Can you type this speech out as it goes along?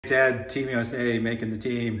Ted, TeamUSA, making the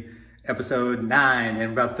team, episode 9,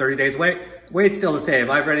 and about 30 days away. Weight's still the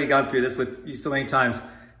same. I've already gone through this with you so many times.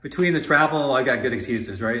 Between the travel, I've got good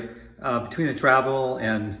excuses, right? Between the travel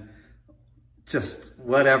and just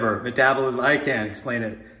whatever, metabolism, I can't explain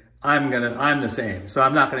it. I'm the same. So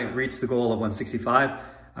I'm not gonna reach the goal of 165.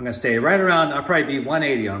 I'm gonna stay right around, I'll probably be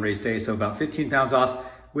 180 on race day, so about 15 pounds off,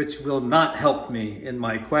 which will not help me in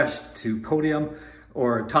my quest to podium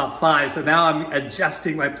or top 5. So now I'm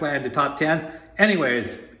adjusting my plan to top 10.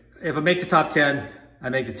 Anyways, if I make the top 10, I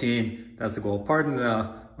make the team. That's the goal. Pardon,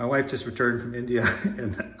 my wife just returned from India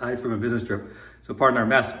and I from a business trip. So pardon our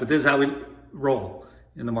mess, but this is how we roll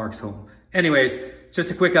in the Mark's home. Anyways, just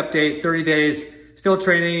a quick update, 30 days, still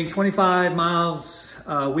training, 25 miles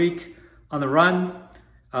a week on the run,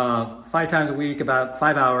 5 times a week, about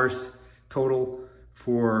 5 hours total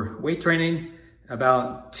for weight training.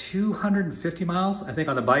 About 250 miles, I think,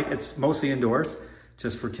 on the bike. It's mostly indoors,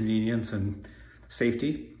 just for convenience and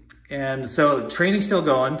safety. And so training's still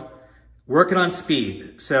going, working on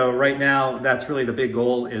speed. So right now, that's really the big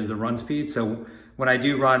goal, is the run speed. So when I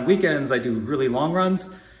do run weekends, I do really long runs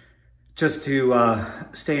just to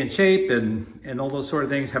stay in shape and all those sort of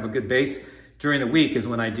things, have a good base. During the week is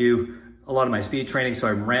when I do a lot of my speed training. So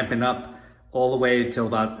I'm ramping up all the way till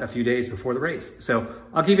about a few days before the race. So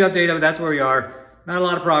I'll keep you updated. That's where we are. Not a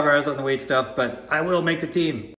lot of progress on the weight stuff, but I will make the team.